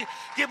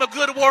Give him a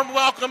good warm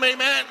welcome,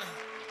 amen.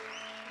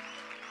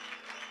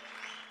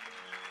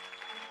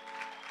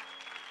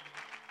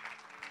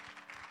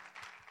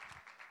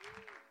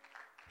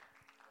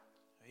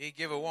 You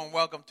give a warm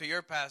welcome to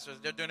your pastors.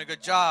 They're doing a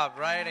good job,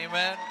 right?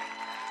 Amen.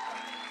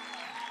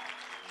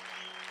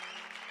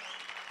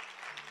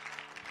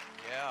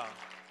 Yeah.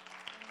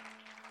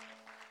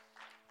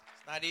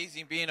 It's not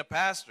easy being a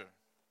pastor.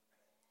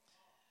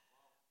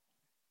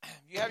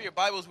 You have your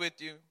Bibles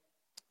with you.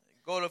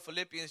 Go to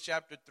Philippians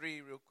chapter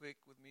 3 real quick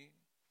with me.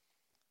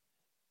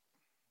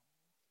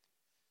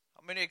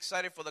 How many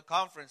excited for the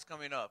conference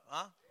coming up,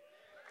 huh?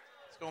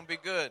 It's going to be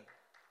good.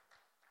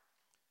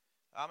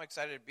 I'm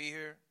excited to be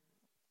here.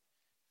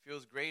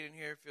 Feels great in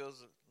here.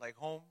 Feels like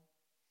home.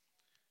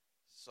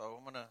 So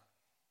I'm going to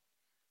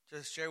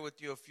just share with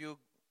you a few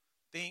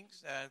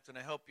things that's going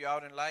to help you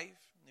out in life.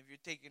 If you're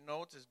taking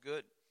notes, it's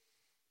good.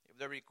 If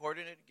they're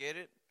recording it, get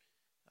it.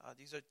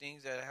 These are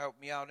things that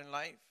help me out in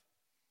life.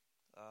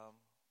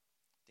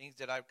 Things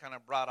that I've kind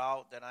of brought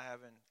out that I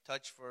haven't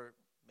touched for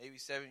maybe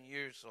 7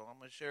 years. So I'm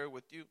going to share it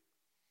with you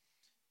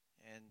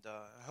and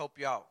help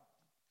you out,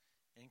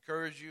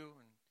 encourage you,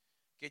 and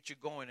get you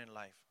going in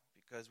life.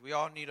 Because we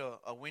all need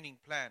a winning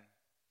plan.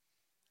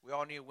 We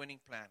all need a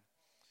winning plan.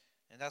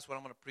 And that's what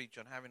I'm going to preach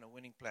on, having a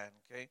winning plan,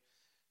 okay?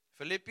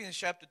 Philippians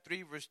chapter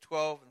 3, verse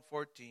 12 and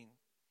 14.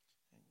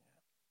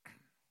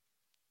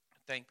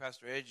 Thank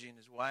Pastor Edgy and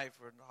his wife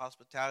for the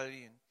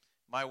hospitality, and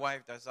my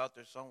wife that's out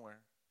there somewhere.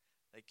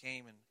 They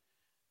came and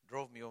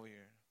drove me over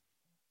here.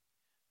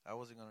 I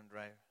wasn't going to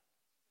drive.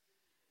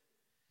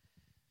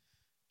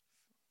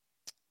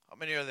 How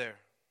many are there?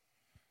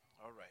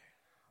 All right.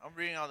 I'm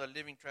reading out the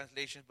Living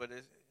Translation, but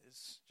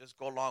it's just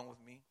go along with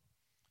me.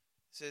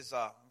 It says,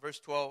 verse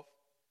 12,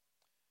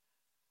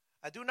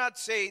 I do not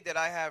say that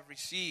I have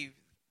received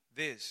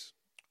this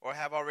or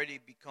have already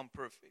become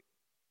perfect,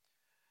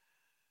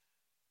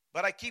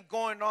 but I keep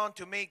going on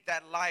to make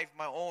that life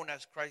my own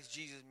as Christ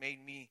Jesus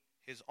made me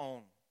his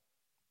own.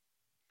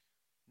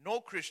 No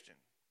Christian,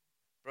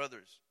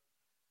 brothers,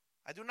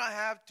 I don't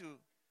have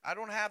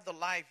the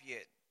life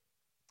yet.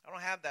 I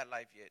don't have that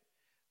life yet.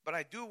 But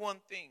I do one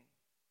thing.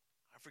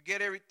 I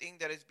forget everything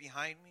that is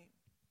behind me.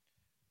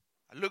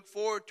 I look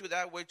forward to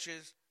that which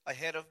is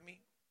ahead of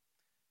me.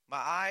 My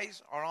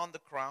eyes are on the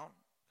crown.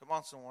 Come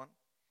on, someone.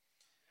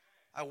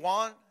 I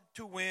want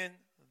to win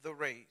the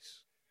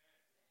race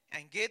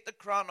and get the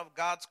crown of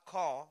God's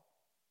call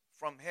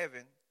from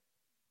heaven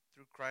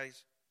through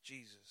Christ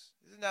Jesus.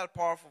 Isn't that a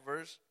powerful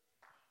verse?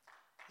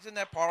 Isn't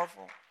that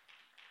powerful?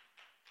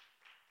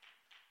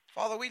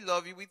 Father, we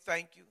love you. We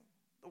thank you.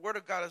 The Word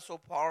of God is so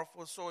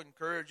powerful, so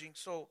encouraging,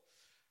 so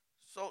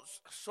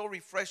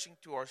refreshing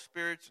to our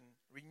spirits and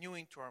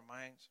renewing to our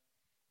minds.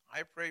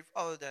 I pray,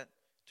 Father, that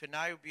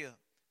tonight will be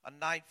a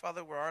night,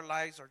 Father, where our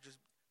lives are just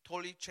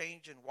totally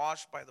changed and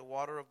washed by the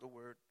water of the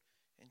Word.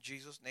 In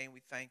Jesus' name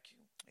we thank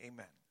you.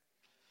 Amen.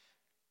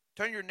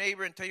 Turn to your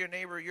neighbor and tell your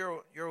neighbor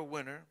you're a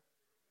winner.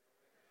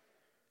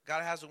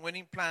 God has a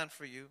winning plan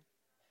for you.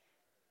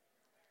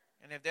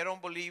 And if they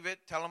don't believe it,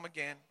 tell them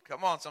again.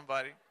 Come on,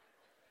 somebody.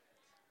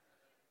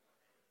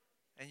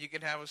 And you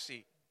can have a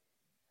seat.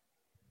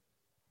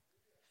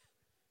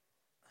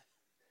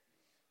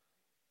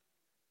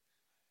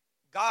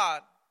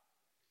 God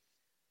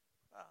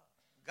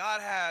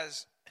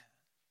has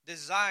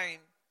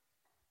designed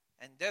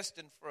and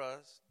destined for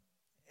us,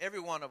 every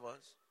one of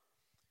us,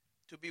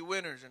 to be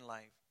winners in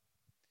life.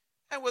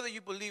 And whether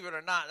you believe it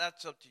or not,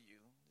 that's up to you.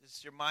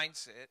 It's your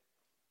mindset.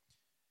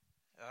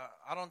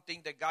 I don't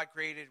think that God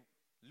created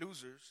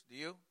losers, do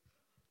you?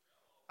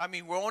 I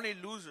mean, we're only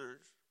losers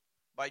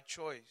by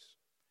choice.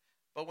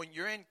 But when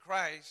you're in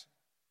Christ,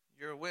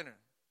 you're a winner.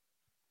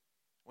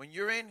 When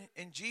you're in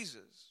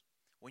Jesus,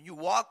 when you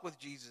walk with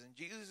Jesus, and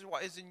Jesus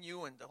is in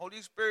you, and the Holy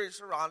Spirit is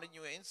surrounding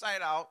you inside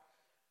out,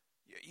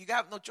 you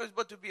have no choice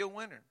but to be a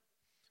winner.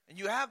 And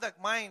you have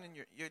that mind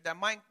in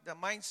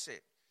that mindset.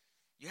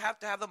 You have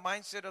to have the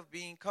mindset of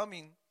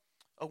becoming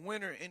a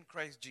winner in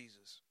Christ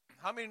Jesus.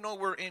 How many know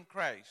we're in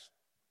Christ?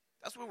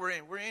 That's what we're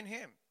in. We're in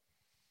Him.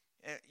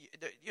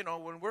 You know,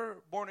 when we're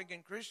born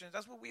again Christians,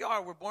 that's what we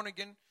are. We're born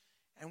again,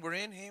 and we're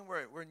in Him.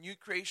 We're a new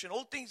creation.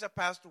 Old things have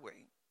passed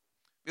away.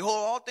 Behold,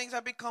 all things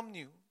have become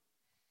new.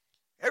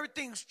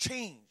 Everything's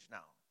changed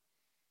now.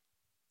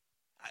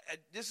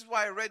 This is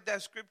why I read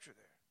that scripture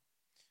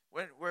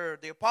there, where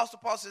the Apostle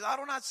Paul says, I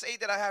do not say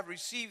that I have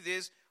received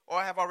this or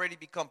I have already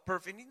become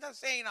perfect. He's not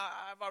saying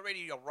I've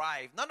already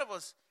arrived. None of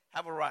us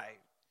have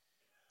arrived.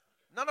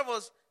 None of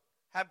us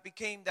have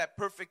become that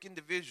perfect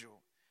individual.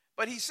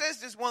 But he says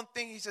this one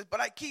thing. He says,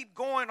 but I keep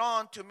going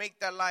on to make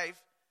that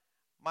life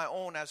my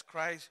own as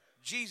Christ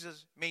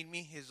Jesus made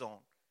me his own.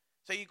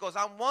 So he goes,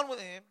 I'm one with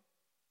him.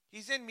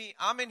 He's in me.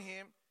 I'm in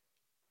him.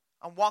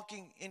 I'm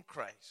walking in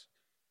Christ.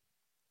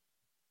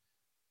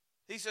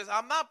 He says,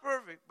 I'm not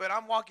perfect, but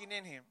I'm walking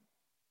in him.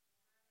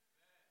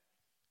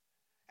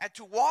 And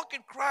to walk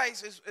in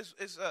Christ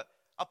is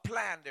a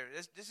plan there.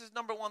 This is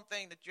number one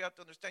thing that you have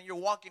to understand. You're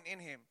walking in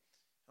him.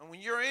 And when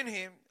you're in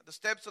him, the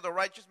steps of the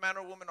righteous man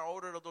or woman are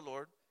ordered of the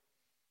Lord.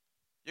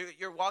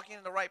 You're walking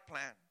in the right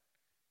plan.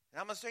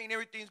 And I'm not saying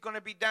everything's going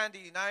to be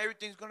dandy. Not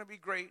everything's going to be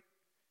great.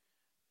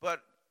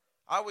 But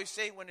I always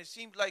say when it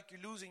seems like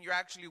you're losing, you're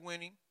actually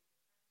winning.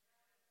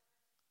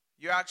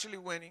 You're actually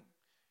winning.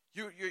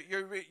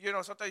 You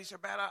know, sometimes you say,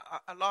 man,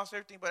 I lost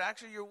everything. But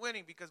actually you're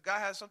winning because God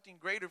has something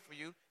greater for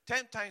you.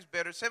 10 times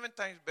better, 7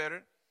 times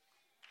better.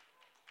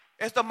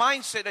 It's the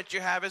mindset that you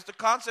have. It's the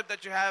concept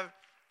that you have.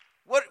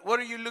 What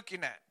are you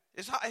looking at?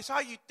 It's how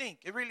you think.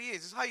 It really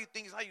is. It's how you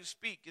think. It's how you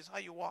speak. It's how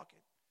you walk it.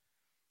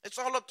 It's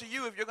all up to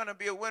you if you're going to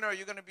be a winner or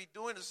you're going to be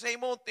doing the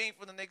same old thing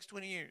for the next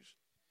 20 years.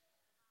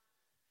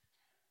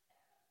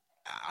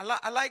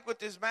 I like what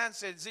this man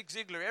said, Zig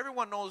Ziglar.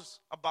 Everyone knows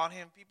about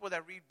him. People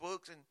that read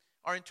books and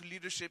are into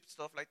leadership,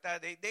 stuff like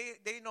that,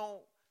 they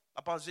know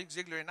about Zig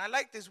Ziglar. And I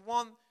like this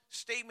one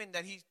statement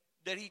that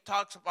he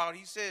talks about.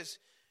 He says,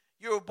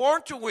 you were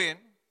born to win,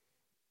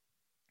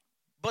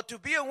 but to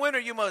be a winner,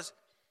 you must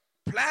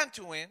plan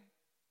to win,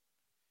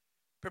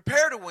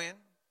 prepare to win,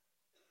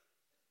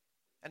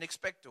 and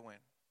expect to win.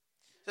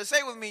 So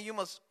say with me, you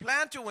must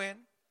plan to win,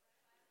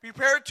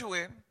 prepare to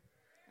win,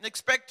 and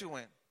expect to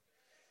win.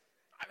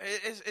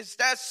 It's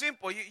that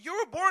simple. You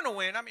were born to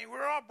win. I mean,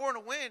 we're all born to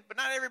win, but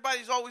not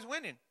everybody's always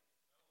winning.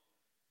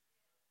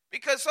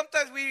 Because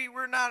sometimes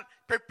we're not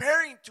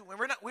preparing to win.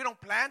 We don't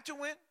plan to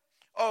win,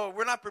 or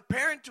we're not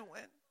preparing to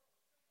win,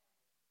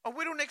 or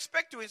we don't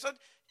expect to win. So,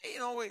 you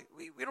know,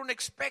 we don't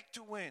expect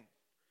to win.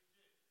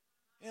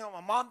 You know,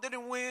 my mom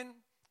didn't win.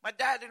 My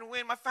dad didn't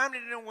win. My family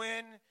didn't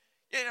win.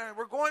 You know,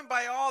 we're going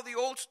by all the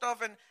old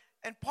stuff.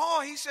 And Paul,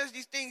 he says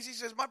these things. He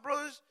says, my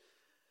brothers,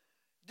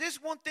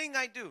 this one thing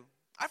I do.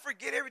 I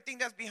forget everything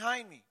that's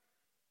behind me.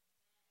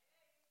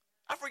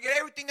 I forget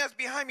everything that's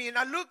behind me. And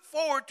I look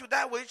forward to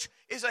that which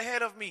is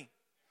ahead of me.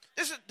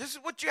 This is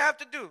what you have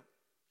to do.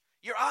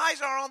 Your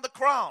eyes are on the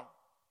crown.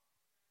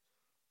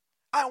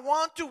 I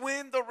want to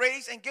win the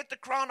race and get the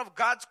crown of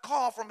God's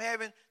call from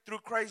heaven through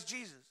Christ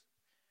Jesus.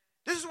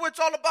 This is what it's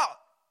all about.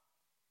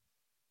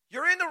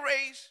 You're in the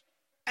race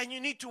and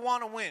you need to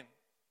want to win.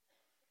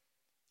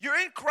 You're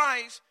in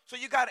Christ, so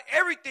you got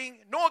everything,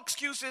 no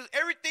excuses,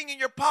 everything in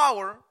your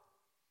power.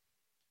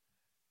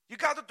 You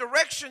got the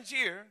directions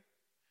here.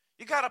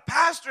 You got a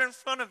pastor in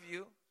front of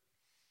you.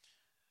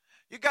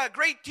 You got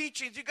great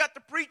teachings. You got the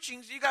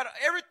preachings. You got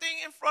everything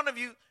in front of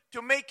you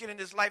to make it in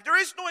this life. There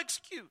is no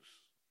excuse.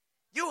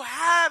 You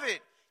have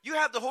it. You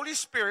have the Holy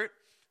Spirit.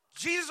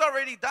 Jesus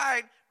already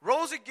died,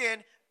 rose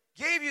again,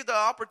 gave you the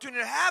opportunity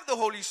to have the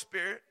Holy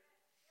Spirit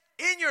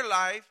in your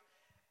life.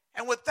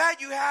 And with that,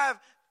 you have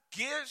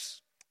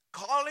gifts,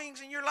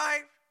 callings in your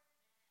life.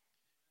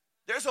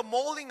 There's a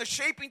molding, a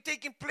shaping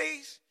taking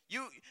place.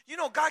 You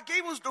know, God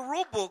gave us the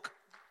rule book.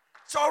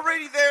 It's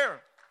already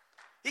there.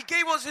 He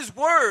gave us His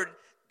word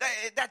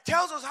that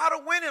tells us how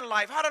to win in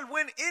life, how to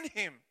win in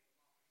Him.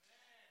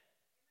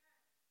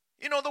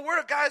 You know, the word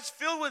of God is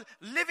filled with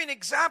living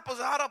examples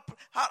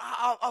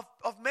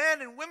of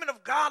men and women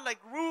of God like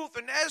Ruth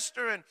and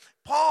Esther and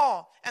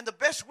Paul. And the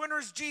best winner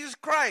is Jesus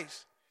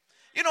Christ.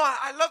 You know,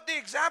 I love the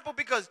example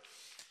because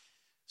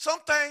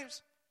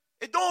sometimes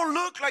it don't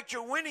look like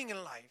you're winning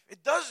in life.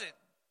 It doesn't.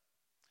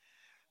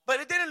 But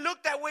it didn't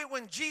look that way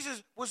when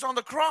Jesus was on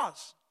the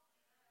cross.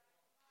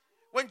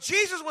 When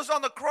Jesus was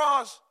on the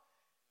cross,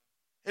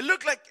 it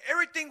looked like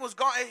everything was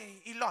gone.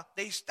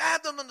 They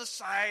stabbed him on the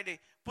side. They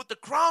put the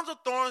crowns of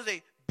thorns.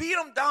 They beat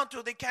him down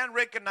till they can't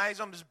recognize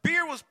him. His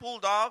beard was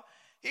pulled off.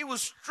 He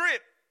was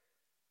stripped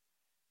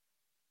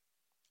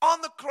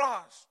on the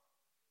cross.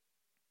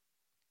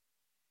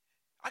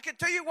 I can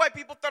tell you why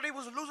people thought he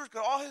was a loser,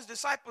 because all his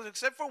disciples,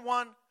 except for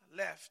one,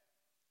 left.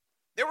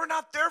 They were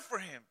not there for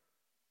him.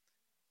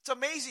 It's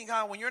amazing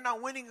how when you're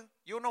not winning,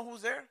 you don't know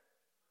who's there.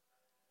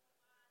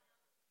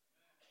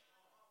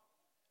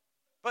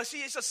 But see,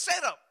 it's a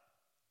setup.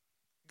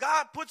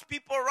 God puts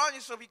people around you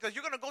so because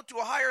you're going to go to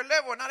a higher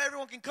level and not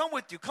everyone can come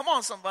with you. Come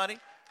on, somebody.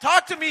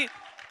 Talk to me.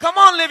 Come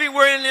on, Living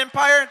Word in the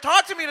Empire.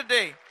 Talk to me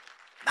today.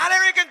 Not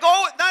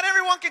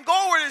everyone can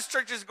go where this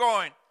church is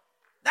going.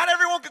 Not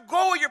everyone can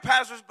go where your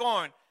pastor's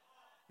going.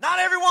 Not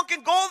everyone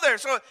can go there.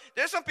 So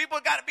there's some people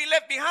got to be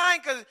left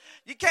behind because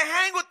you can't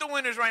hang with the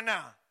winners right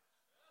now.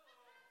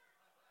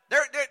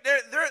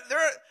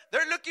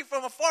 They're looking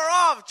from afar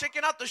off,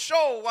 checking out the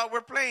show while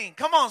we're playing.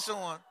 Come on,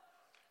 someone.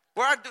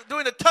 We're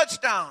doing the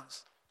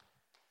touchdowns.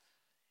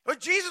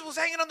 But Jesus was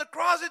hanging on the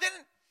cross. It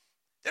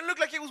didn't look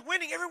like he was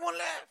winning. Everyone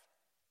left,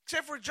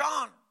 except for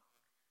John,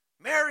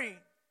 Mary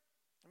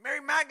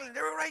Magdalene.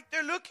 They were right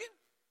there looking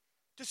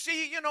to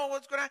see,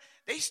 what's going to happen.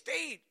 They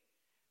stayed.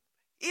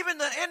 Even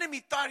the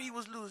enemy thought he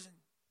was losing.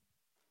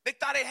 They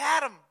thought they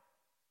had him.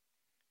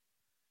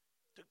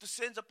 Took the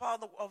sins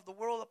of the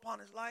world upon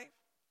his life.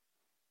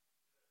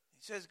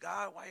 He says,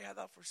 God, why have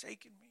thou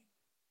forsaken me?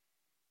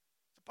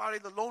 It's probably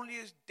the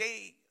loneliest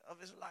day of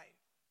his life.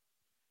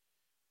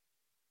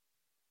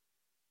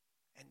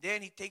 And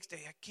then he takes the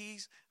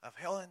keys of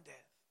hell and death.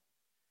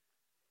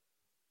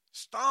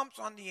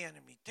 Stomps on the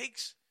enemy.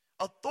 Takes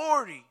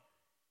authority.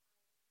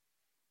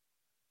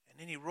 And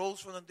then he rose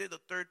from the dead the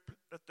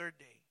third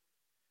day.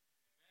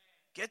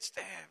 Gets to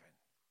heaven.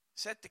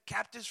 Set the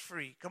captives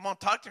free. Come on,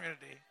 talk to me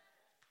today.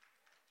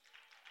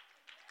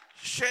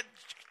 shed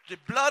the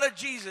blood of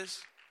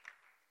Jesus.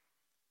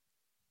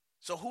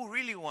 So who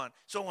really won?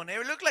 So when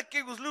it looked like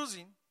it was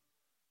losing,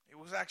 it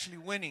was actually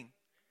winning.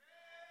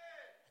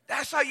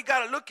 That's how you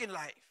got to look in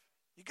life.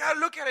 You got to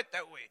look at it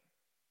that way.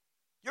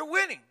 You're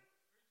winning.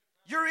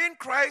 You're in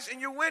Christ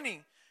and you're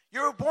winning.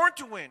 You're born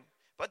to win.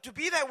 But to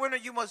be that winner,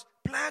 you must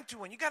plan to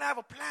win. You got to have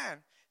a plan.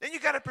 Then you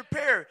got to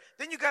prepare.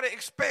 Then you got to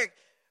expect.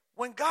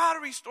 When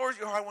God restores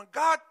your heart, when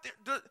God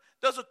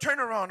does a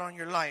turnaround on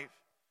your life,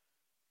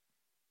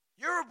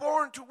 you're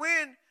born to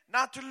win,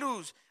 not to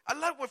lose. I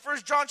love what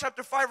 1 John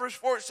chapter 5 verse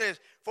 4 says.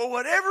 For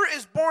whatever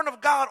is born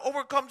of God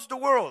overcomes the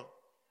world.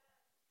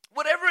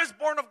 Whatever is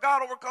born of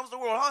God overcomes the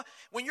world. Huh?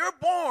 When you're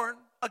born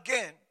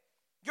again,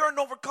 you're an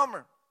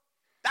overcomer.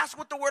 That's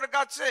what the Word of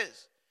God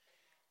says.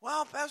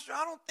 Well, Pastor,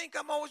 I don't think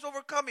I'm always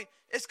overcoming.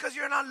 It's because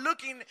you're not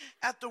looking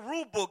at the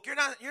rule book. You're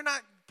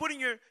not putting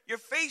your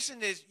face in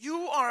this.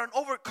 You are an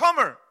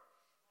overcomer.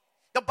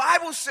 The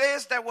Bible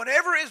says that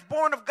whatever is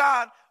born of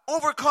God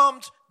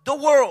overcomes the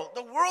world.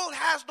 The world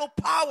has no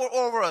power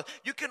over us.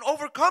 You can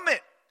overcome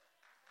it.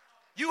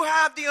 You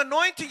have the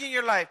anointing in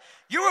your life.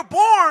 You were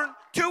born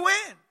to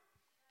win.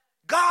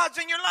 God's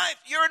in your life.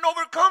 You're an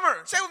overcomer.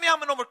 Say with me,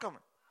 I'm an overcomer.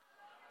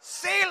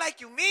 Say it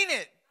like you mean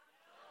it.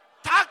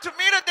 Talk to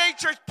me today,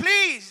 church,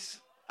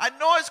 please. I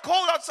know it's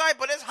cold outside,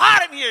 but it's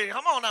hot in here.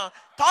 Come on now.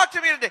 Talk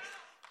to me today.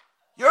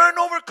 You're an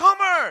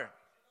overcomer.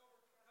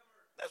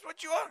 That's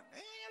what you are.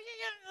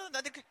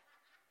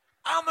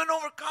 I'm an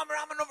overcomer.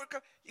 I'm an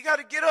overcomer. You got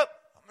to get up.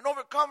 I'm an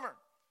overcomer.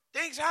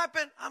 Things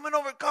happen. I'm an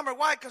overcomer.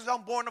 Why? Because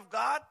I'm born of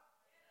God.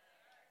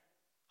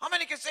 How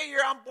many can say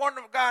here, I'm born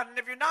of God? And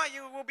if you're not,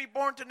 you will be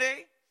born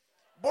today.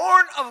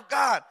 Born of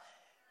God.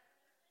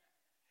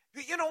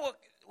 You know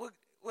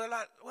what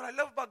I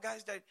love about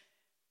guys, that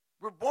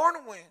we're born to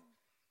win,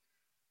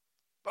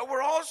 but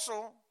we're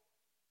also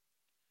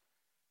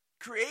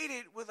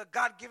created with a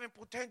God-given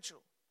potential.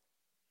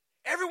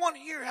 Everyone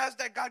here has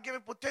that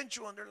God-given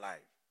potential in their life.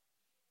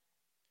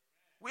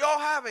 We all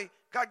have a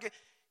God-given.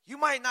 You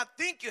might not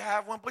think you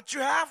have one, but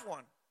you have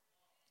one.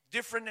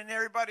 Different than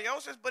everybody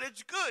else's, but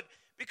it's good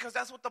because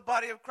that's what the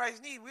body of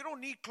Christ needs. We don't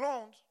need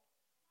clones.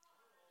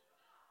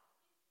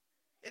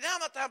 And now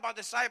I'm not talking about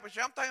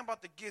discipleship. I'm talking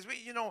about the gifts.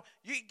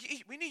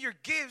 We need your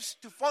gifts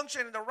to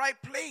function in the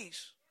right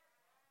place.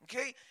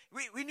 Okay?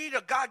 We need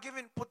a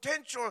God-given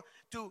potential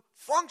to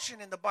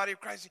function in the body of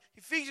Christ.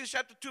 Ephesians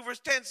chapter 2 verse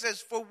 10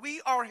 says, for we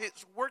are his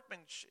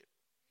workmanship,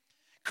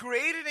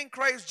 created in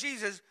Christ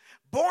Jesus,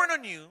 born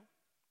anew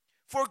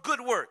for good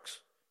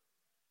works,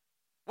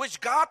 which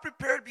God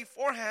prepared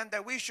beforehand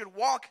that we should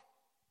walk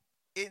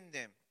in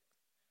them.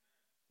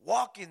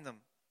 Walk in them.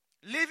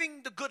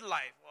 Living the good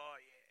life. Oh,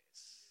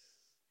 yes.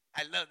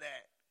 I love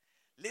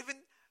that. Living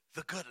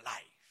the good life.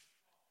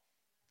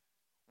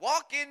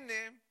 Walk in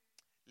them.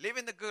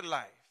 Living the good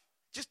life.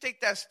 Just take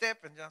that step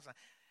and just,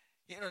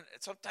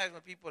 sometimes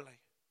when people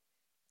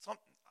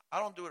I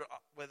don't do it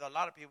with a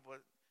lot of people, but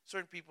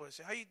certain people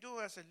say, how you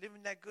doing? I said,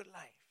 living that good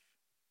life.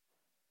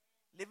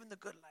 Living the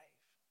good life.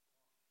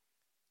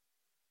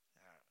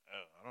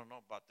 I don't know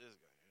about this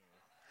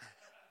guy.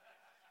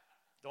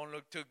 Don't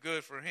look too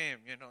good for him,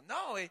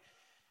 No,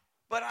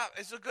 but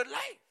it's a good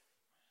life.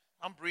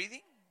 I'm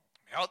breathing.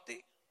 I'm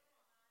healthy.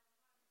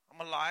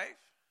 I'm alive.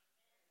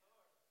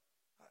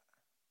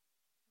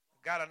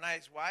 Got a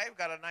nice wife.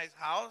 Got a nice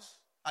house.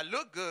 I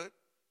look good.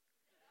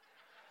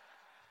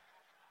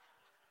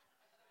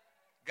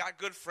 Got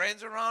good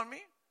friends around me.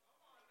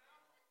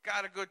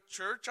 Got a good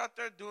church out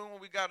there doing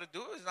what we got to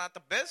do. It's not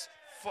the best.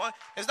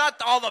 It's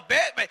not all the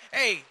best, but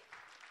hey,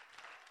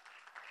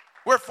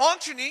 we're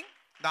functioning.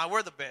 Nah,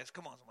 we're the best.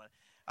 Come on, somebody.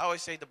 I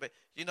always say the best.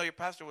 Your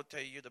pastor will tell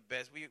you you're the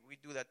best. We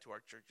do that to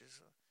our churches.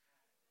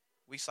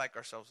 We psych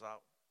ourselves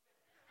out.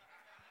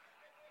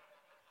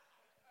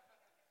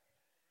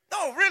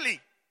 No,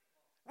 really.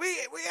 We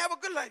have a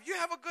good life. You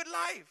have a good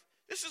life.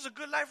 This is a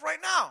good life right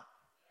now.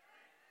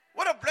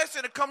 What a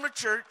blessing to come to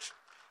church,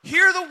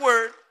 hear the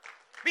word,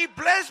 be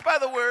blessed by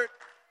the word,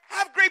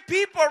 have great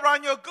people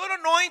around you, a good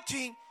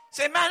anointing.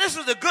 Say, man, this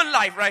is a good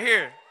life right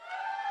here.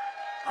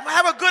 I'm going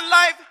to have a good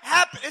life.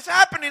 It's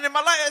happening in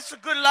my life. It's a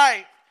good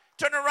life.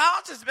 Turn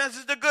around, says, man, this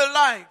is the good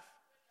life.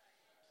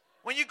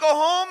 When you go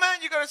home, man,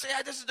 you're going to say,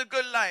 hey, this is the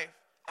good life.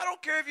 I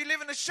don't care if you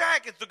live in a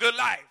shack. It's the good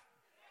life.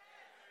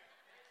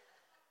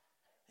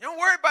 You don't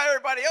worry about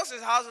everybody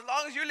else's house as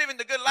long as you're living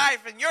the good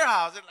life in your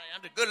house. It's like,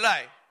 I'm the good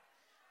life.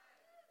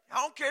 I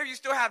don't care if you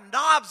still have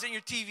knobs in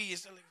your TV.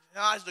 It's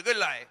the good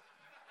life.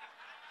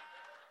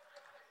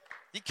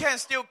 You can't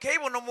steal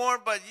cable no more,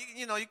 but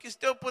you can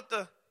still put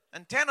the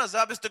antennas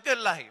up. It's the good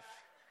life.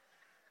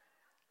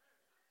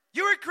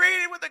 You were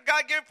created with a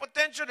God-given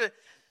potential to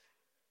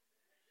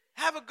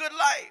have a good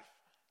life.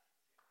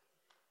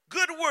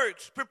 Good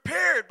works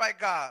prepared by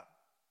God.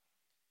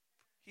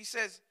 He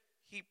says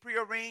he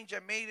prearranged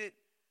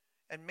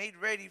and made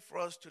ready for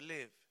us to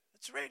live.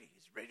 It's ready.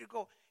 It's ready to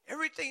go.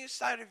 Everything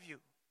inside of you,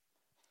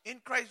 in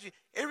Christ,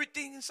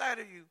 everything inside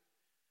of you,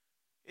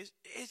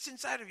 it's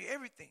inside of you,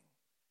 everything,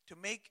 to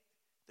make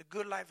the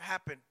good life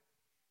happen.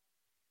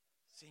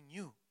 It's in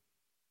you.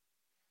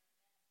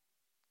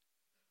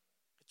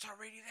 It's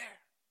already there.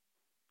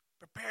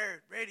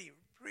 Prepared, ready,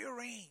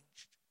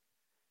 prearranged.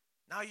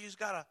 Now you just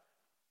got to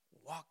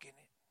walk in it.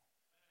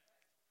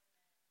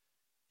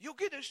 You'll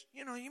get this,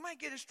 you might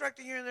get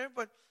distracted here and there,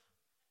 but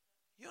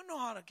you'll know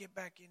how to get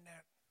back in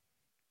that.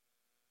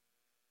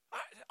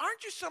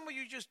 Aren't you some of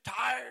you just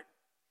tired?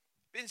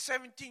 Been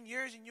 17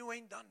 years and you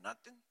ain't done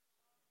nothing?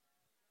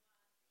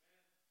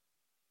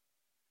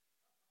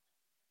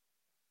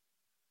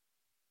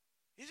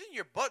 Isn't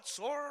your butt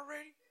sore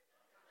already?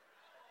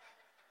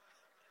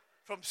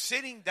 From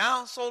sitting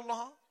down so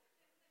long?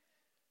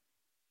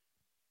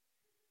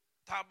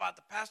 Talk about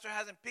the pastor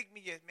hasn't picked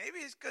me yet. Maybe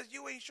it's because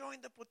you ain't showing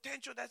the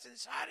potential that's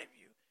inside of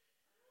you.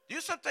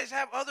 You sometimes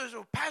have others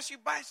who pass you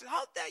by and say,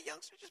 how did that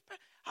youngster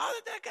how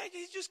did that guy,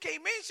 he just came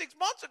in 6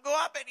 months ago,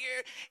 I've been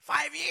here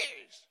 5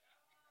 years.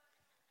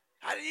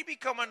 How did he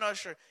become an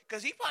usher?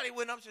 Because he probably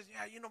went up and says,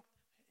 yeah,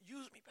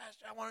 use me,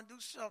 pastor, I want to do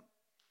something.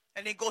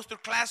 And he goes through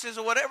classes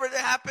or whatever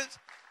that happens.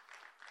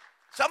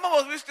 Some of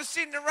us used to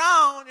sitting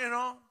around,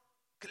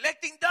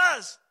 collecting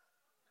dust.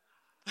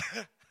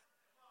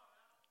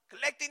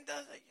 Collecting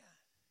dust.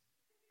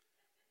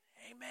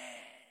 Amen.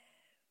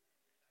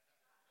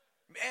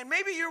 And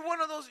maybe you're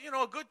one of those,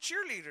 a good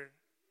cheerleader.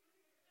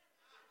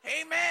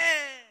 Amen.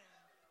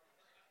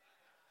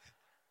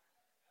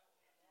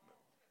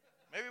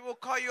 Maybe we'll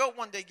call you up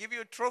one day, give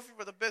you a trophy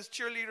for the best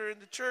cheerleader in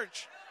the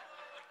church.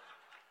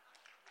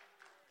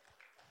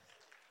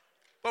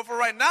 But for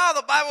right now,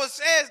 the Bible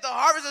says the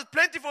harvest is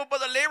plentiful,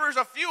 but the laborers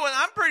are few. And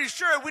I'm pretty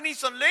sure we need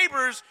some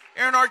laborers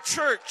in our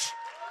church.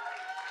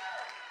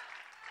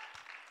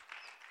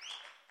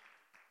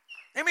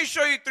 Let me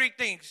show you 3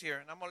 things here,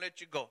 and I'm going to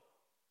let you go.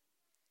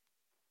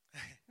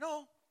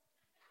 No.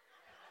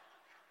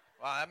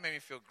 Wow, that made me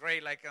feel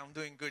great, like I'm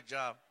doing a good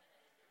job.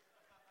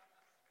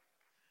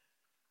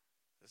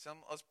 Some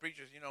of us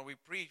preachers, we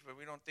preach, but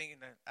we don't think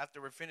that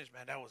after we're finished,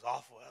 man, that was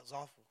awful. That was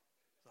awful.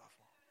 It was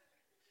awful.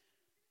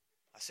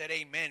 I said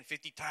amen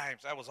 50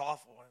 times. That was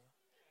awful.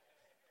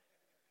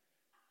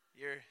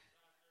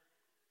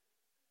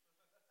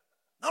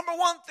 Number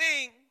one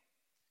thing,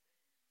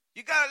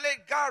 you got to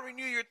let God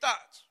renew your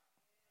thoughts.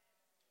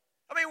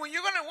 I mean, when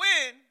you're going to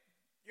win,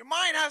 your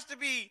mind has to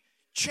be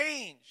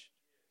changed.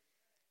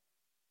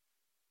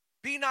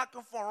 Be not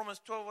conformed, Romans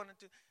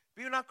 12:1-2.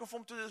 Be not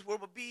conformed to this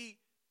world, but be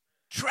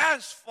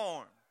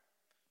transformed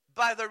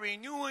by the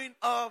renewing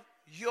of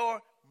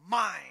your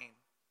mind.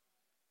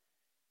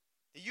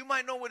 You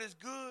might know what is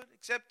good,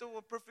 acceptable,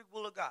 and perfect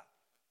will of God.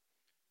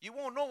 You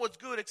won't know what's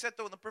good,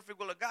 acceptable, and the perfect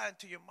will of God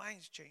until your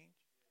mind's changed,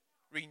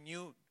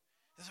 renewed.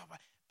 That's why,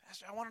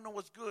 Pastor, I want to know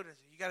what's good.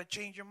 You got to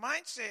change your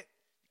mindset.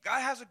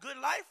 God has a good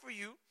life for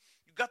you.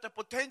 You got the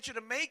potential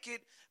to make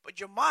it, but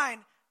your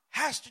mind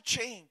has to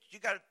change. You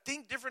got to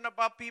think different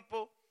about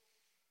people.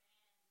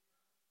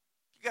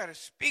 You got to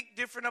speak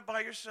different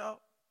about yourself.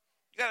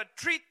 You got to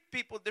treat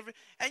people different.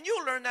 And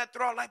you'll learn that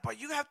throughout life, but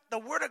you have the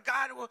Word of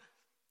God will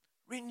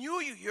renew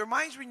you. Your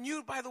mind's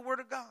renewed by the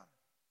Word of God.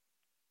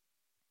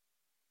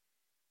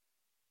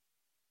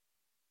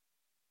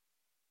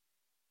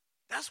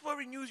 That's what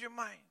renews your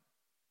mind.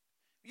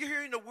 You're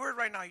hearing the Word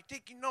right now. You're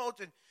taking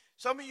notes, and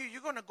some of you,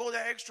 you're going to go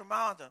that extra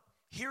mile to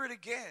hear it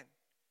again.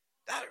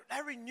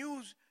 That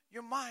renews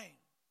your mind.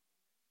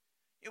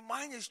 Your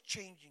mind is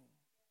changing.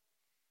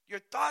 Your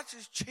thoughts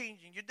is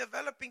changing. You're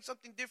developing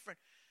something different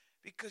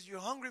because you're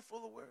hungry for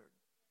the Word.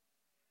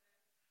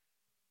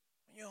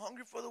 When you're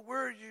hungry for the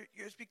Word,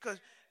 it's because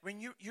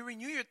when you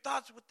renew your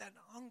thoughts with that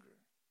hunger.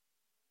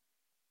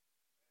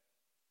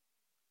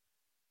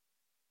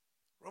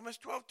 Romans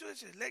 12:2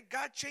 says, let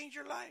God change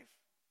your life.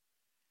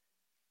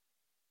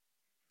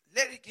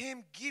 Let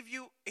Him give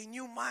you a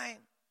new mind.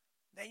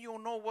 Then you'll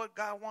know what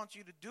God wants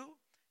you to do.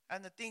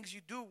 And the things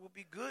you do will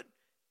be good,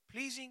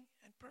 pleasing,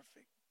 and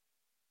perfect.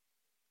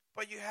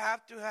 But you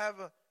have to have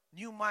a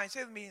new mind.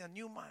 Say with me, a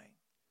new mind.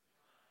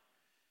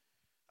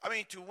 I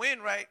mean, to win,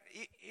 right?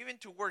 Even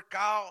to work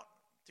out,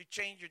 to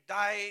change your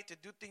diet, to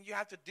do things, you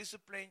have to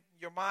discipline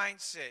your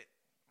mindset,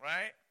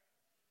 right?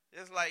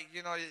 It's like,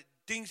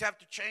 things have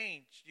to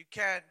change. You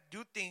can't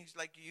do things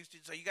like you used to.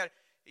 So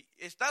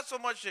it's not so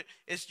much that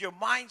it's your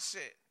mindset.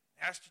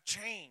 It has to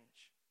change.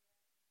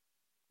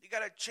 You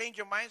got to change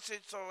your mindset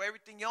so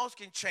everything else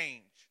can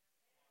change.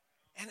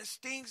 And it's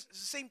the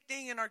same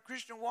thing in our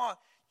Christian walk.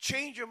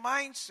 Change your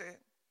mindset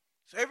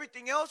so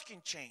everything else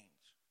can change.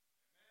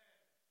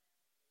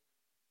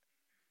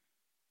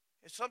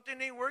 If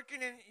something ain't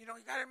working, and you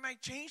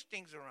might change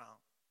things around.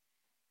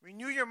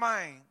 Renew your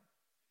mind.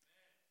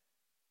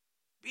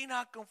 Be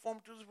not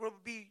conformed to this world,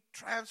 but be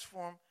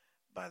transformed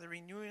by the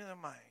renewing of the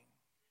mind.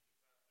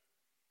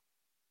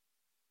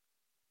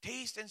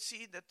 Taste and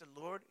see that the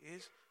Lord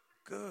is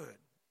good.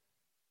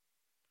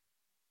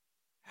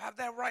 Have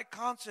that right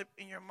concept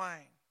in your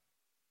mind.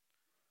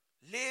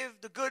 Live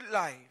the good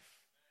life.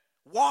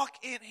 Walk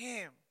in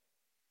Him.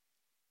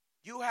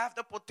 You have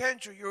the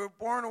potential. You were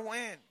born to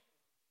win.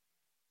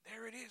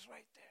 There it is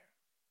right there.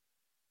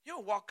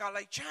 You'll walk out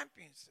like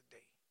champions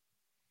today.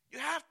 You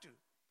have to.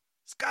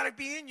 It's got to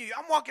be in you.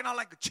 I'm walking out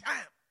like a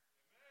champ.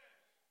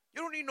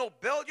 You don't need no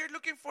belt. You're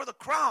looking for the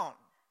crown.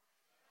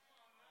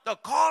 The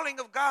calling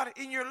of God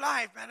in your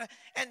life, man.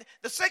 And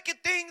the second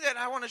thing that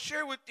I want to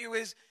share with you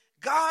is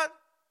God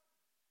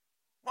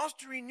wants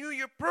to renew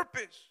your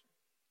purpose.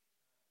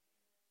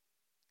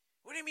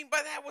 What do you mean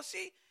by that? Well,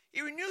 see,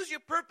 He renews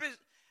your purpose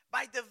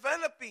by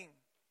developing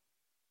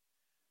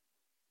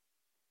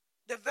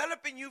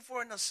you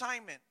for an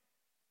assignment.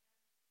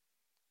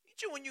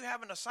 When you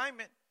have an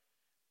assignment,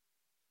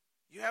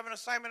 you have an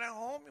assignment at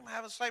home, you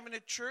have an assignment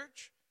at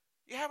church,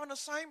 you have an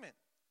assignment.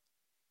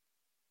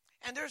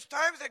 And there's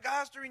times that God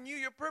has to renew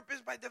your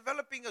purpose by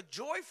developing a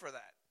joy for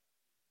that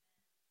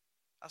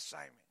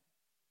assignment.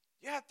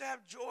 You have to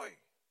have joy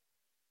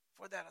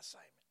for that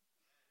assignment.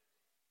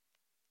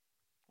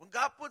 When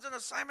God puts an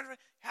assignment,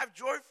 have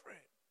joy for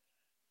it.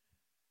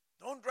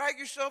 Don't drag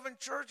yourself in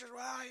church as,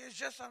 well, it's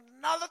just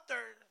another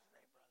Thursday.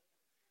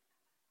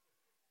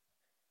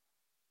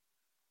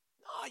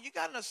 No, you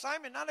got an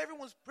assignment. Not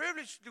everyone's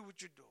privileged to do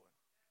what you're doing.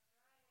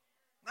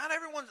 Not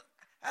everyone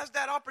has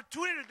that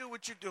opportunity to do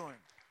what you're doing.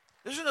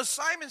 There's an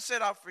assignment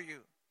set out for you.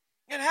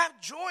 And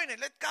have joy in it.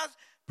 Let God's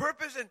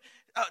purpose and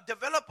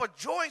develop a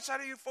joy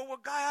inside of you for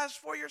what God has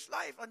for your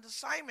life. An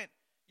assignment.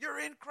 You're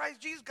in Christ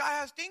Jesus. God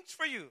has things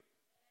for you.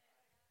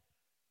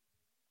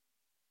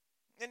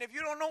 And if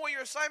you don't know what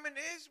your assignment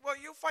is, well,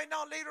 you'll find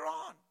out later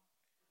on.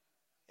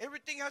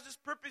 Everything has its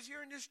purpose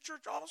here in this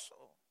church also.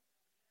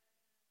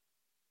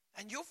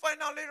 And you'll find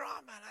out later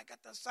on, man, I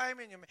got the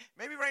assignment.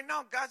 Maybe right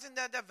now God's in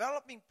that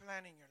developing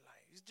plan in your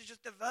life. He's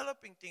just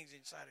developing things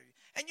inside of you.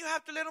 And you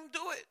have to let Him do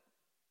it.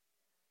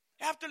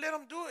 You have to let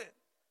Him do it.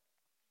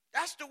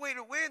 That's the way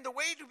to win. The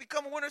way to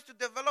become a winner is to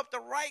develop the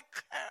right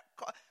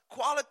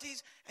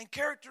qualities and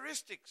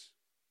characteristics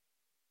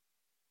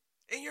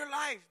in your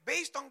life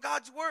based on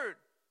God's word.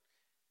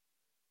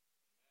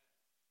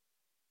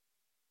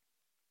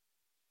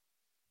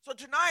 So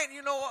tonight,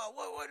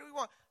 what do we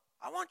want?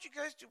 I want you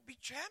guys to be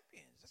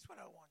champions. That's what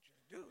I want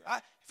you to do.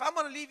 If I'm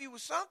going to leave you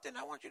with something,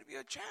 I want you to be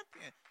a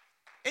champion.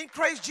 In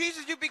Christ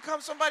Jesus, you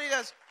become somebody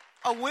that's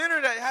a winner,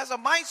 that has a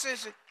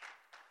mindset.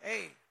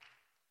 Hey,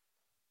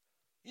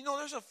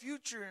 there's a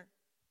future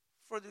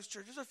for this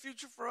church. There's a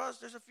future for us.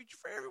 There's a future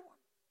for everyone.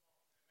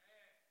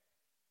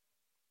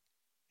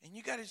 And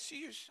you got to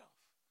see yourself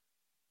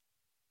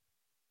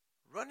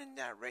running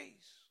that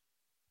race.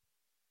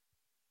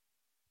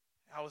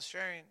 I was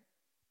sharing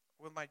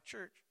with my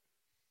church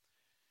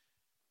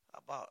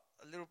about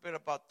a little bit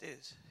about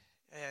this,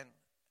 and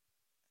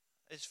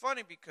it's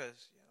funny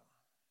because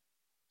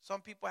some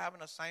people have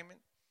an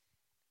assignment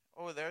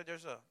over there.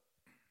 There's a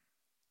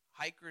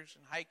hikers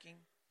and hiking.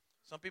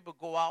 Some people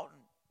go out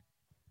and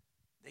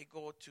they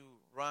go to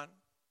run,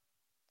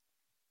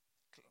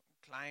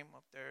 climb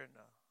up there in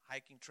the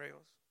hiking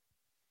trails,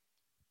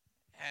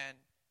 and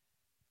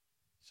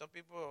some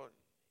people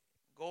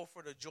go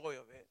for the joy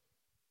of it.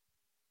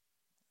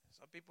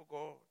 Some people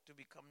go to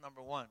become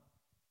number one.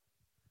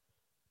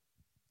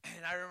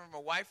 And I remember my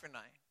wife and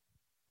I,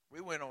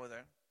 we went over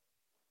there.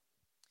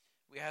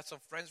 We had some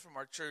friends from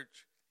our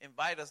church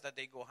invite us that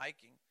they go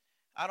hiking.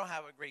 I don't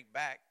have a great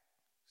back,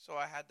 so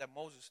I had that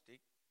Moses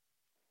stick.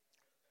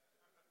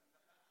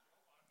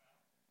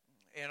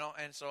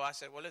 And so I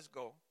said, well, let's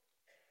go.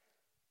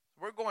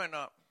 We're going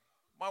up.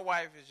 My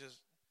wife is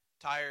just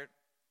tired.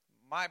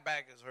 My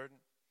back is hurting.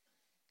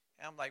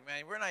 And I'm like,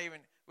 man,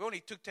 we only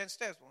took 10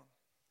 steps.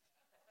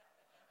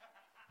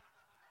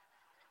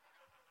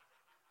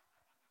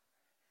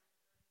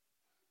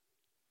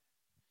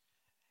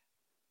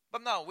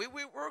 But no, we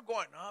were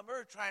going up. We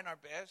were trying our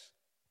best.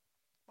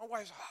 My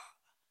wife's, I'm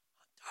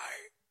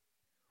tired.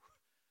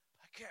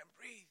 I can't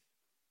breathe.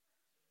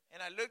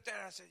 And I looked at her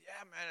and I said,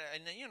 yeah, man.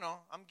 And then,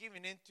 I'm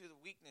giving in to the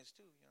weakness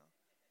too,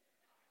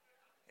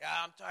 Yeah,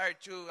 I'm tired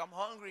too. I'm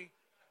hungry.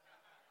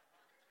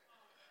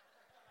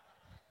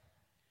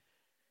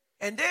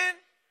 And then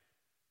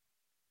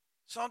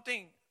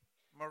something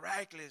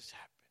miraculous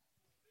happened.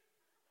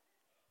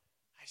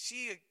 I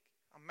see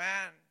a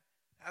man,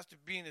 has to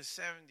be in his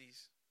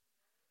 70s.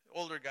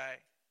 Older guy,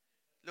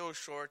 little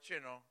shorts,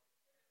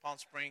 Palm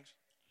Springs.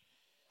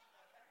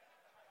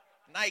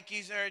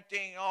 Nikes and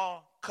everything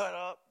all cut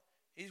up.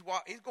 He's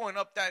going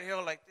up that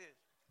hill like this.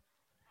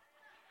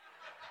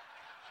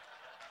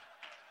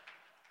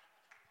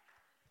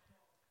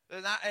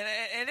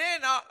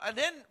 And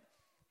then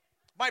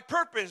my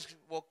purpose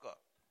woke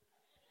up.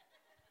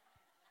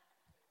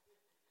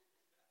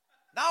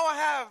 Now I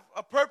have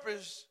a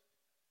purpose.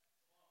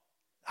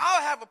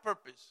 I have a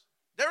purpose.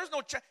 There is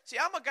no see,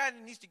 I'm a guy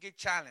that needs to get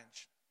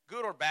challenged,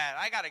 good or bad.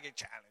 I got to get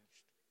challenged.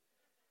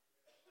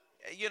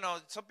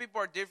 Some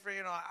people are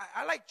different.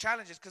 I like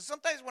challenges because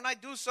sometimes when I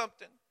do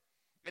something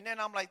and then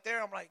I'm like,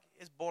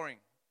 it's boring.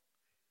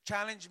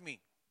 Challenge me.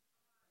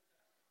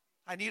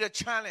 I need a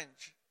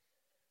challenge.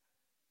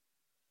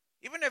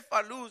 Even if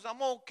I lose,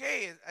 I'm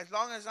okay as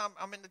long as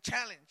I'm in the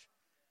challenge.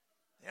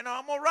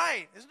 I'm all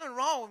right. There's nothing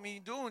wrong with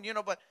me doing,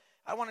 but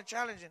I want to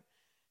challenge it.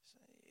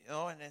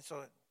 And then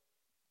so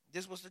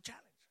this was the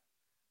challenge.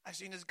 I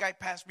seen this guy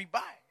pass me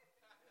by.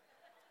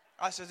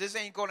 I said, this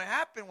ain't going to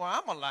happen while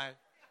I'm alive.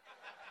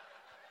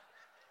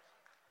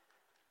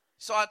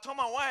 So I told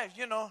my wife,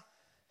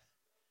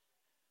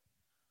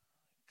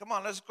 Come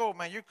on, let's go,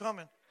 man. You're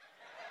coming.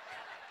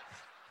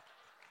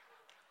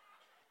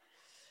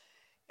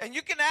 And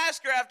you can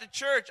ask her after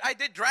church. I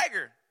did drag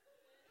her.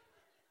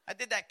 I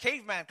did that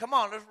caveman. Come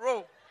on, let's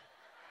roll.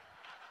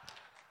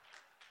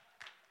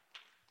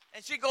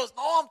 And she goes,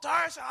 no, I'm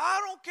tired. I said,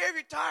 I don't care if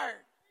you're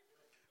tired.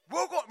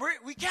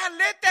 We can't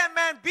let that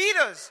man beat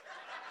us.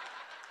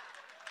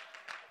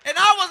 And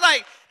I was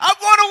like, I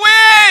want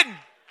to win.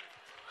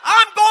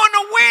 I'm going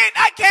to win.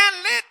 I can't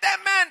let that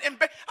man.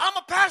 I'm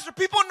a pastor.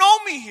 People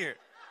know me here.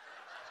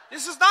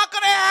 This is not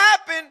going to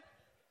happen.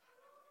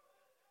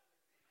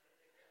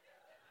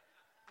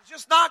 It's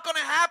just not going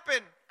to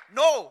happen.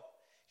 No.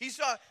 It's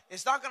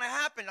not going to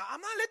happen.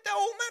 I'm not let that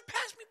old man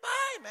pass me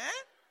by, man.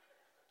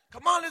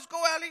 Come on, let's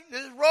go, Allie.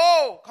 Let's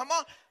roll. Come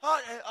on.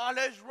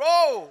 Let's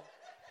roll.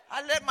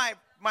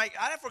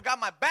 I forgot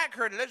my back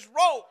hurt. Let's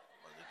roll.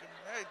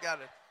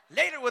 Got it.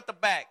 Later with the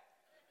back.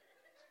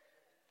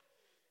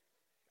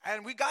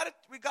 And we got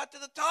to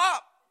the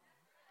top.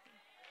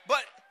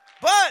 But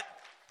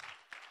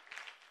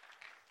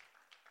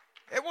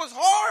it was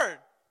hard.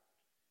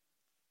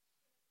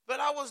 But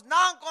I was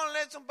not going to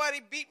let somebody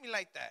beat me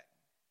like that.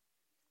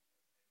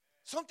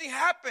 Something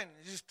happened.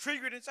 It just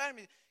triggered inside of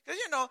me.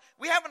 Because,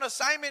 we have an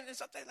assignment and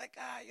something like,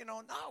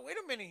 no, wait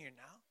a minute here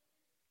now.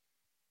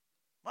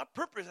 My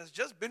purpose has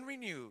just been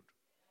renewed.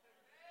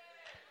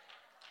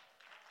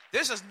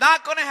 This is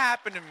not going to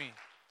happen to me.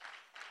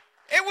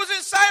 It was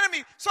inside of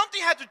me.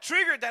 Something had to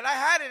trigger that. I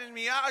had it in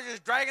me. I was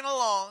just dragging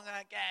along.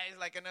 And it's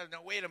like, no,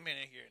 wait a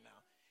minute here now.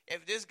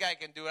 If this guy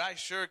can do it, I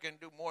sure can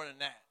do more than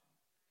that.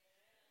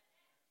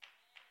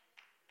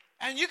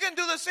 And you can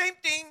do the same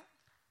thing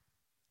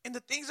in the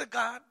things of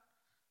God.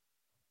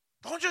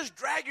 Don't just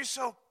drag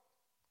yourself.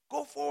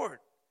 Go forward.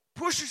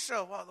 Push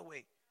yourself all the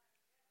way.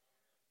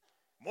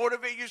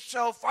 Motivate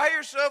yourself. Fire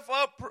yourself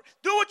up.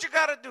 Do what you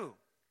got to do.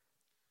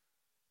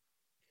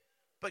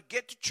 But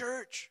get to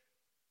church.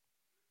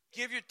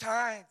 Give your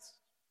tithes.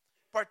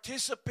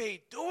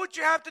 Participate. Do what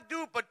you have to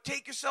do, but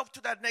take yourself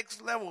to that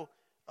next level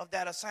of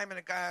that assignment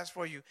that God has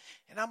for you.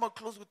 And I'm going to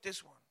close with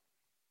this one.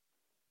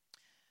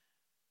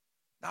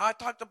 Now, I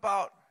talked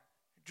about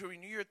to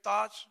renew your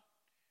thoughts,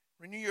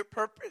 renew your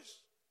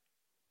purpose.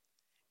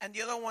 And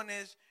the other one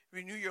is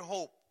renew your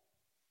hope.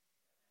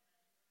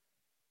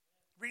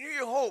 Renew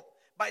your hope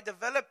by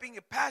developing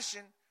a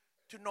passion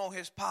to know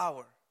His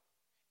power.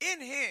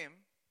 In Him,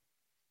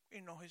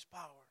 we know His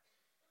power.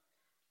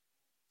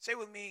 Say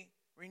with me,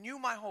 renew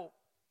my hope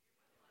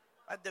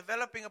by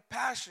developing a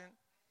passion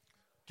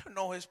to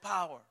know His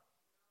power.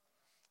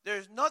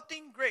 There's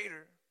nothing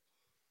greater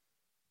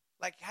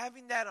like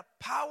having that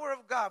power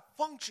of God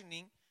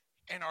functioning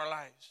in our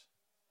lives.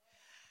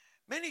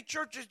 Many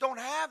churches don't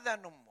have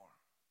that no more.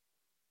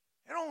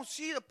 They don't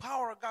see the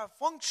power of God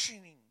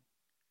functioning.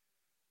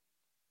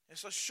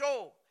 It's a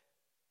show.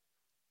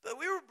 But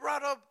we were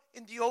brought up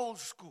in the old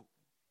school.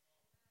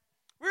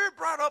 We were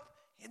brought up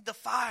in the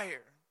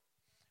fire.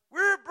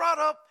 We were brought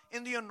up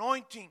in the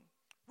anointing.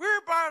 We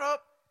were brought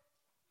up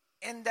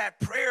in that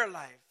prayer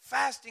life,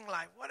 fasting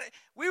life.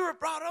 We were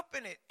brought up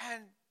in it.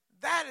 And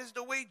that is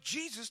the way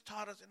Jesus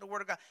taught us in the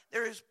Word of God.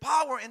 There is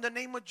power in the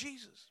name of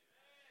Jesus.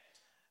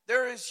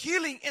 There is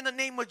healing in the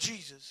name of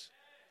Jesus.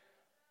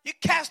 You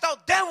cast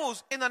out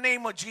devils in the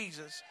name of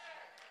Jesus.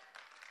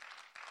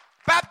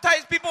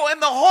 Baptize people in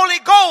the Holy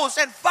Ghost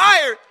and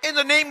fire in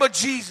the name of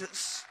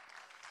Jesus.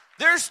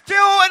 There's still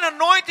an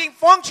anointing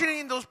functioning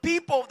in those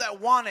people that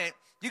want it.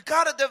 You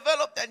got to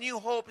develop that new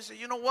hope and say,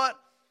 you know what?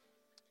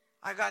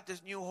 I got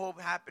this new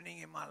hope happening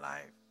in my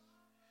life.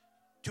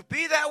 To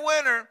be that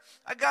winner,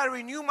 I got to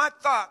renew my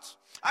thoughts.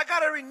 I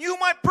got to renew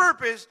my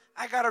purpose.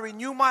 I got to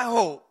renew my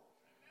hope.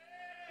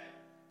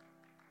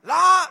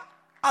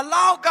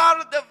 Allow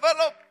God to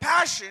develop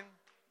passion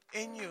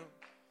in you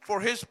for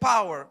His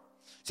power.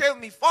 Say with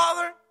me,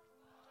 Father,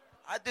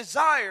 I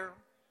desire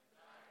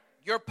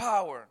your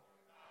power.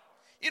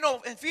 In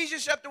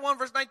Ephesians chapter 1,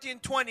 verse 19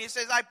 and 20, it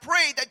says, I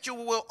pray that you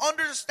will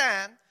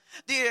understand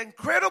the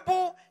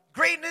incredible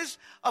greatness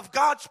of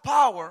God's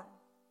power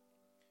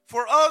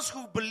for us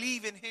who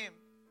believe in Him.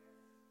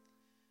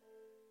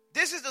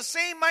 This is the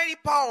same mighty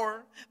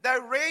power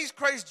that raised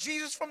Christ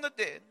Jesus from the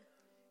dead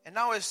and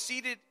now is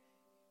seated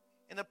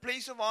in the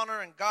place of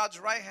honor in God's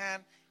right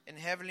hand in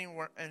heavenly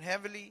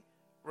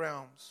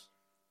realms.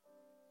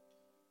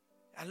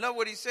 I love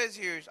what he says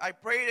here. I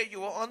pray that you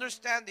will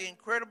understand the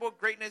incredible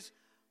greatness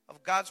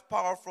of God's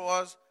power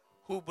for us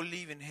who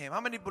believe in Him.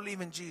 How many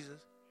believe in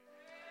Jesus?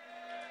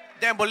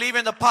 Then believe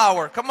in the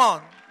power. Come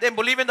on. Then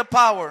believe in the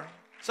power.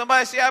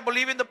 Somebody say, I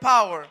believe in the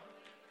power.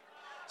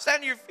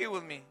 Stand on your feet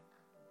with me.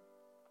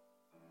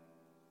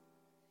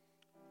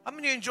 How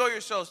many enjoy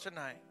yourselves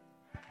tonight?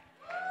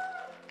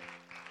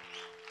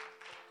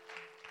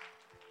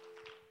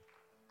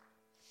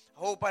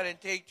 I hope I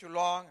didn't take too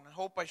long, and I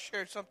hope I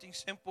shared something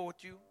simple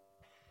with you.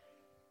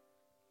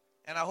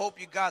 And I hope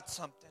you got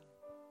something.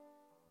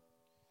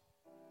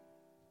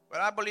 But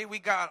I believe we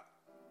got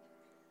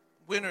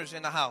winners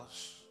in the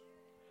house.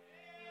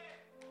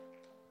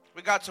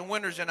 We got some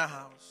winners in the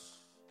house.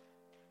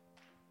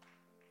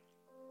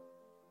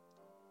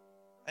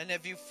 And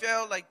if you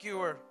felt like you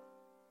were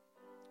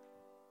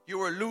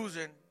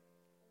losing,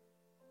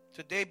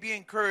 today be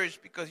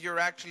encouraged because you're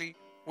actually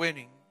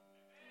winning.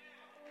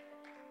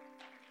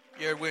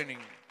 You're winning.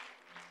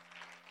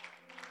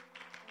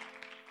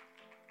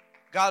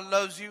 God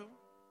loves you.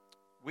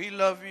 We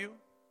love you.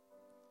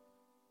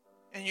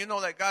 And you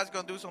know that God's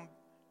going to do some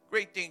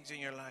great things in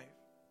your life.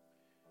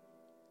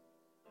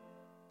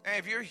 And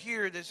if you're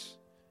here this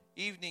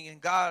evening and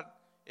God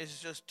is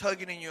just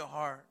tugging in your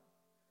heart,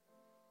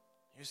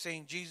 you're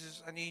saying,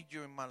 Jesus, I need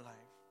you in my life.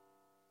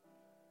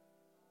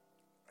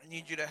 I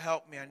need you to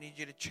help me. I need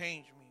you to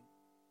change me.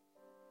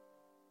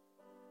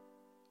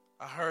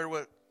 I heard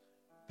what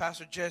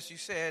Pastor Jesse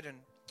said, and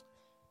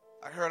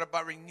I heard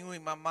about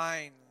renewing my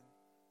mind,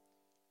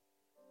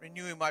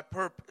 renewing my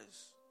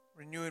purpose,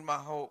 renewing my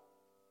hope.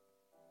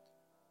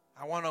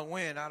 I want to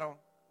win. I don't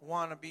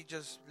want to be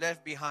just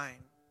left behind.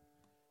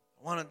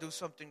 I want to do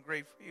something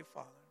great for you,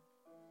 Father.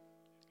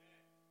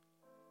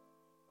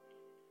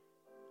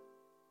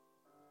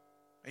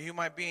 And you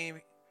might be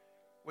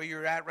where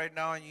you're at right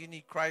now and you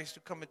need Christ to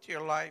come into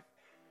your life.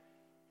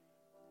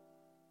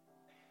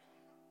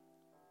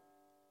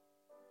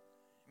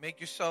 Make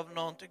yourself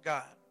known to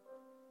God.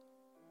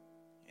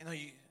 You know,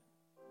 you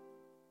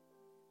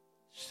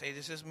say,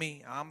 this is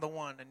me. I'm the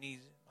one that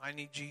needs it. I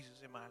need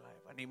Jesus in my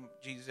life. I need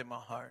Jesus in my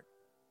heart.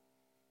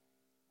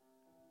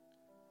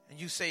 And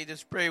you say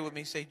this prayer with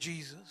me. Say,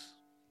 Jesus,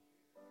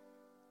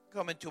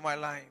 come into my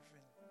life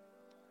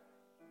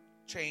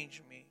and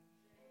change me.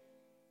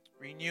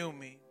 Renew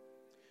me.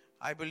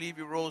 I believe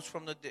you rose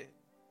from the dead.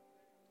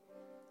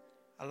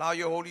 Allow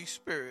your Holy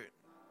Spirit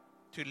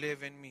to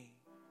live in me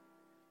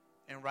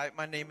and write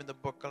my name in the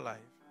book of life.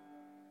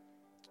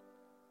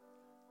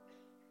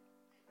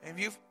 And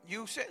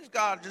you sense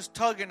God just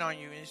tugging on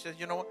you, and He says,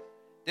 you know what?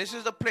 This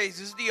is the place.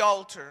 This is the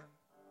altar.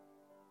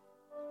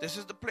 This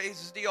is the place.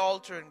 This is the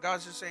altar. And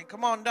God's just saying,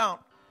 come on down.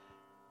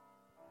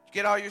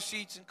 Get out your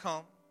seats and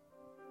come.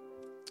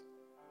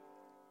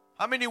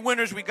 How many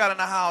winners we got in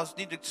the house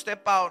need to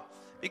step out?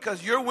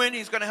 Because your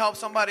winning is going to help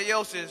somebody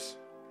else's.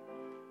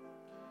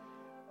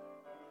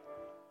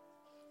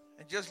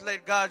 And just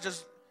let God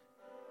just,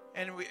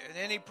 and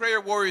any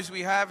prayer warriors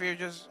we have here,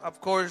 just,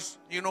 of course,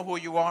 you know who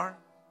you are.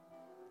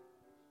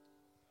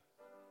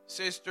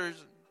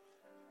 Sisters,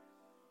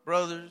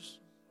 brothers,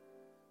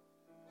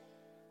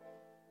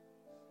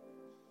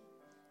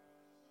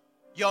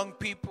 young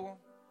people,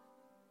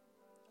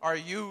 our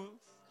youth,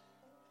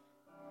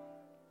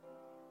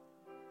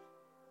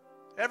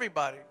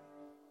 everybody.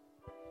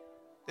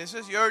 This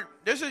is your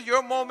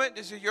moment.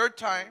 This is your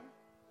time.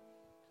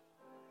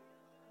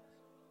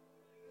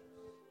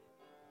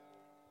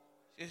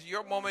 This is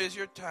your moment. It's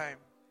your time.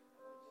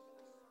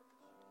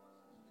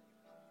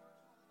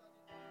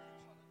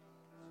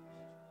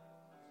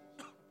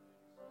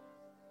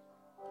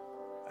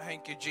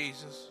 Thank you,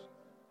 Jesus.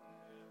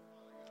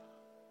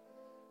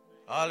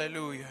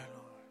 Hallelujah,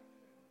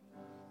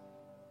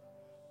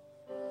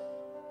 Lord.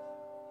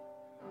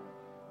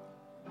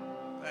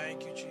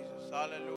 Thank you, Jesus. Hallelujah.